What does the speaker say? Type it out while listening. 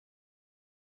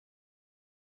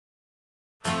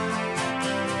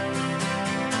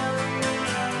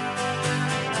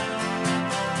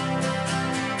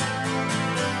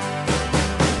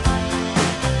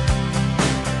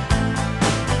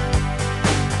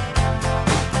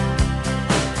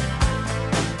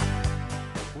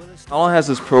How long has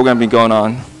this program been going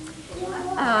on?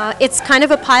 It's kind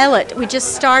of a pilot. We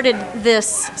just started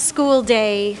this school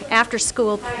day after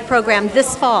school program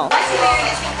this fall.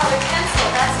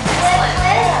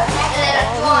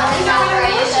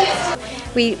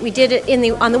 We did it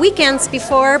on the weekends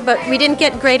before, but we didn't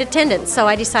get great attendance, so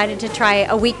I decided to try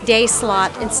a weekday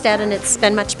slot instead, and it's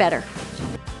been much better.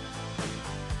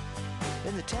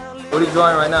 What are you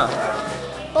drawing right now?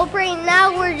 Well, right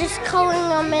now we're just coloring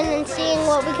them in and seeing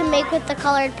what we can make with the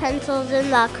colored pencils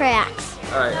and the crayons.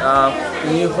 All right.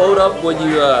 Can you hold up what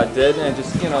you did and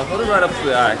just hold it right up to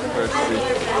the eye first?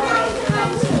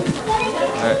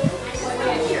 All right.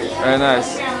 Very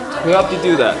nice. Who helped you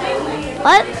do that?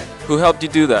 What? Who helped you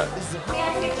do that?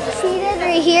 She did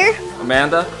right here.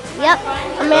 Amanda? Yep,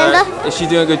 Amanda. Is she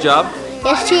doing a good job?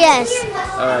 Yes, she is.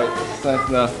 All right. It's nice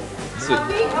to know. Sweet.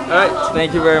 All right.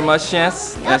 Thank you very much,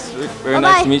 Chance. Yep. Very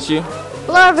nice to meet you.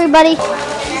 Hello, everybody.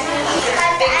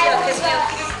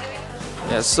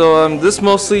 Yeah, so this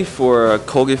mostly for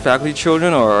Colgate faculty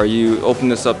children, or are you opening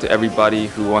this up to everybody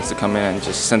who wants to come in and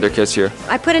just send their kids here?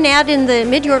 I put an ad in the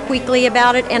Mid-York Weekly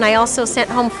about it, and I also sent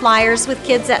home flyers with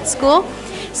kids at school.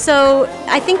 So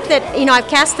I think that I've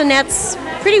cast the nets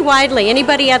pretty widely.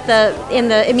 Anybody in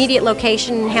the immediate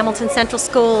location, Hamilton Central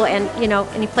School, and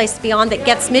any place beyond that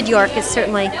gets Mid-York is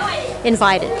certainly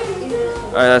invited.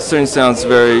 All right, that certainly sounds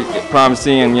very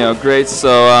promising and great.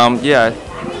 So yeah.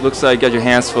 Looks like you got your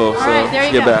hands full, so right, there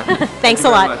you get go. back. Thanks a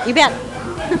lot. You bet.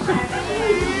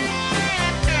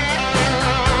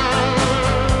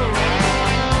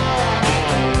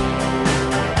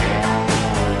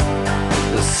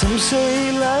 Some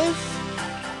say life